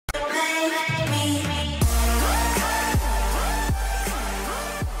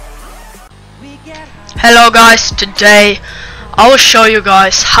Hello guys, today I will show you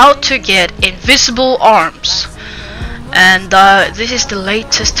guys how to get invisible arms, and this is the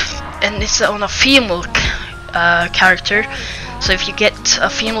latest, and it's on a female character. So if you get a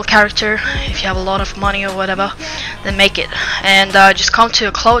female character, if you have a lot of money or whatever, then make it, and just come to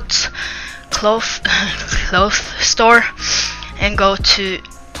a clothes store and go to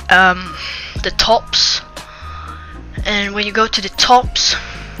the tops, and when you go to the tops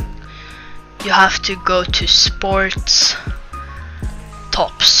you have to go to sports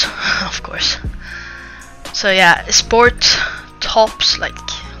tops of course. So yeah, sport tops, like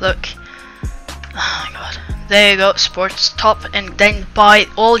look, oh my god, there you go, sports top, and then buy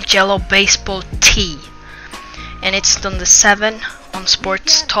all yellow baseball tee, and it's on the 7 on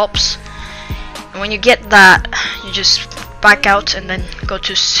sports tops. And when you get that, you just back out and then go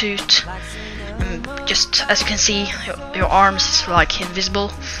to suit, and just as you can see, your arms is like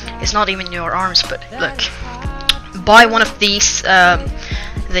invisible. It's not even your arms, but look, buy one of these,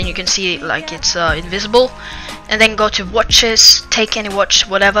 then you can see like it's invisible. And then go to watches, take any watch,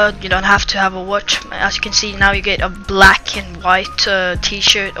 whatever, you don't have to have a watch. As you can see now, you get a black and white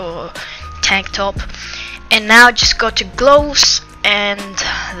t-shirt or tank top. And now just go to gloves, and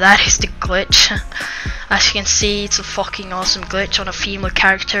that is the glitch. As you can see, it's a fucking awesome glitch on a female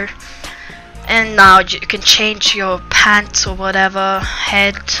character. And now you can change your pants or whatever,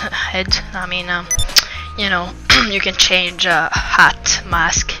 head, I mean, you know, you can change hat,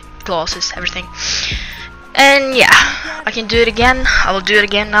 mask, glasses, everything. And yeah, I can do it again. I will do it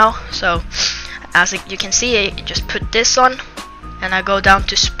again now. So as you can see, I just put this on, and I go down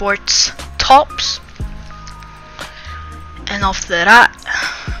to sports tops, and after that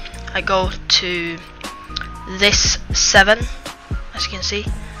I go to this 7, as you can see.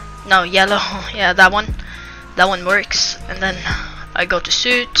 No, yellow, yeah, that one works. And then I go to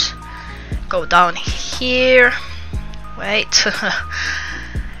suit, go down here, wait,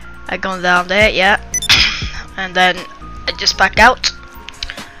 I go down there, yeah, and then I just back out,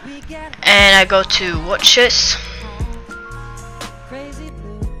 and I go to watches,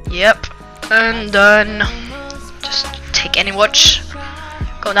 yep, and then just take any watch,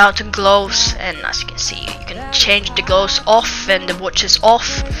 go down to gloves, and as you can see, you can change the gloves off and the watches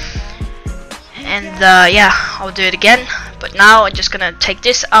off. And yeah, I'll do it again, but now I'm just gonna take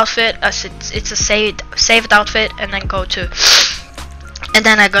this outfit as it's a saved outfit, and then go to, and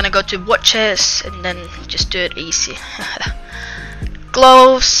then I'm gonna go to watches, and then just do it easy.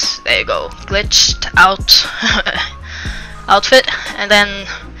 Gloves, there you go, glitched out outfit. And then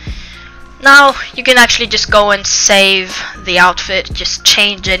now you can actually just go and save the outfit, just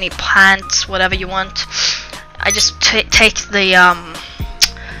change any pants, whatever you want. I just take the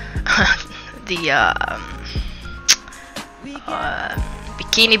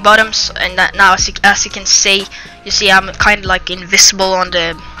bikini bottoms, and that now as you can see, you see I'm kind of like invisible on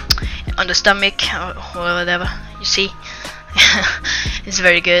the stomach or whatever, you see. It's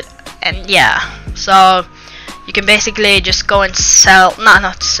very good. And yeah, so you can basically just go and sell,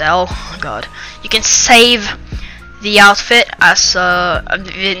 not sell, oh god, you can save the outfit as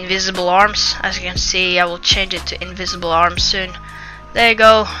invisible arms. As you can see, I will change it to invisible arms soon. There you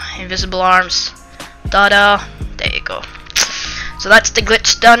go, invisible arms, there you go. So that's the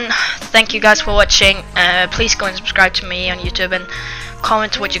glitch done. Thank you guys for watching. Please go and subscribe to me on YouTube, and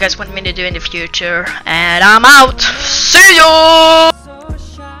comment what you guys want me to do in the future, and I'm out. See you.